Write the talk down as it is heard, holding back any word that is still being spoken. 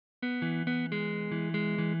Sonyejin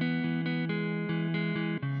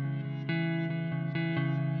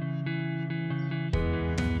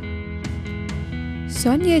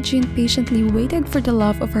patiently waited for the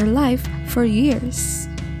love of her life for years.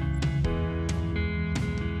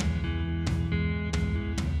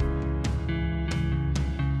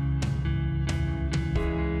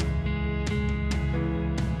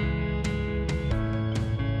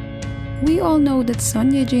 We all know that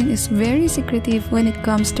Sonyejin is very secretive when it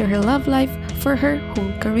comes to her love life for her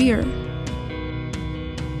whole career.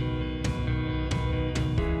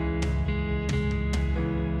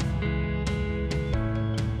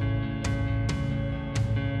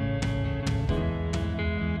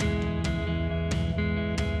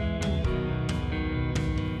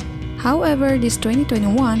 However, this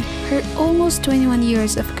 2021, her almost 21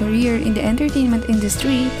 years of career in the entertainment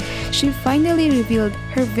industry, she finally revealed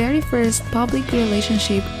her very first public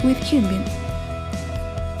relationship with Hyunbin.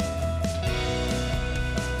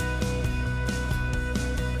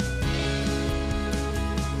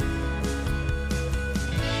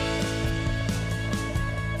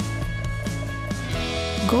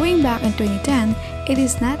 Going back in 2010, it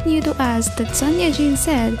is not new to us that Sonyejin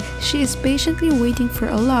said she is patiently waiting for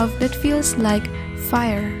a love that feels like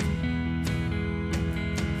fire.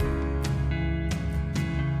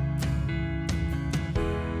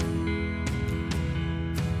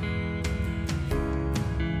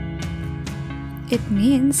 It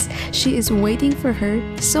means she is waiting for her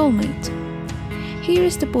soulmate. Here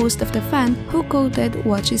is the post of the fan who quoted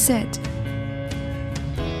what she said.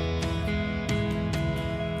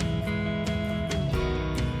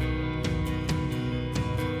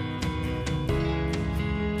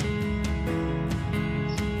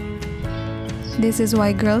 This is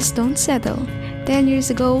why girls don't settle. 10 years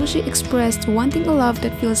ago, she expressed wanting a love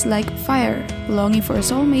that feels like fire, longing for a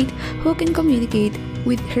soulmate who can communicate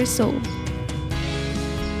with her soul.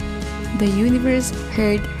 The universe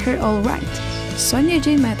heard her all right.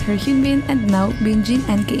 Sonyejin met her Hyunbin and now binjin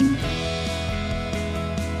endgame.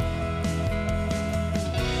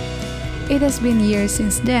 It has been years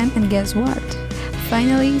since then, and guess what?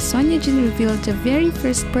 Finally, Sonyejin revealed the very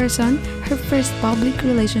first person, her first public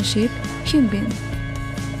relationship, Hyunbin.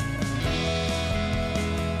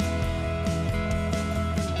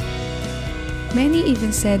 Many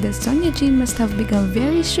even said that Sonyejin must have become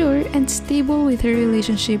very sure and stable with her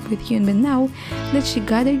relationship with Hyunbin now that she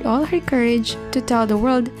gathered all her courage to tell the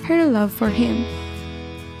world her love for him.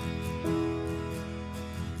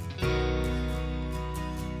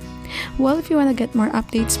 Well, if you want to get more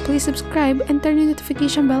updates, please subscribe and turn the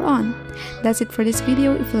notification bell on. That's it for this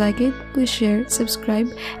video. If you like it, please share, subscribe,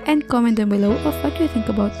 and comment down below of what you think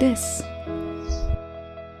about this.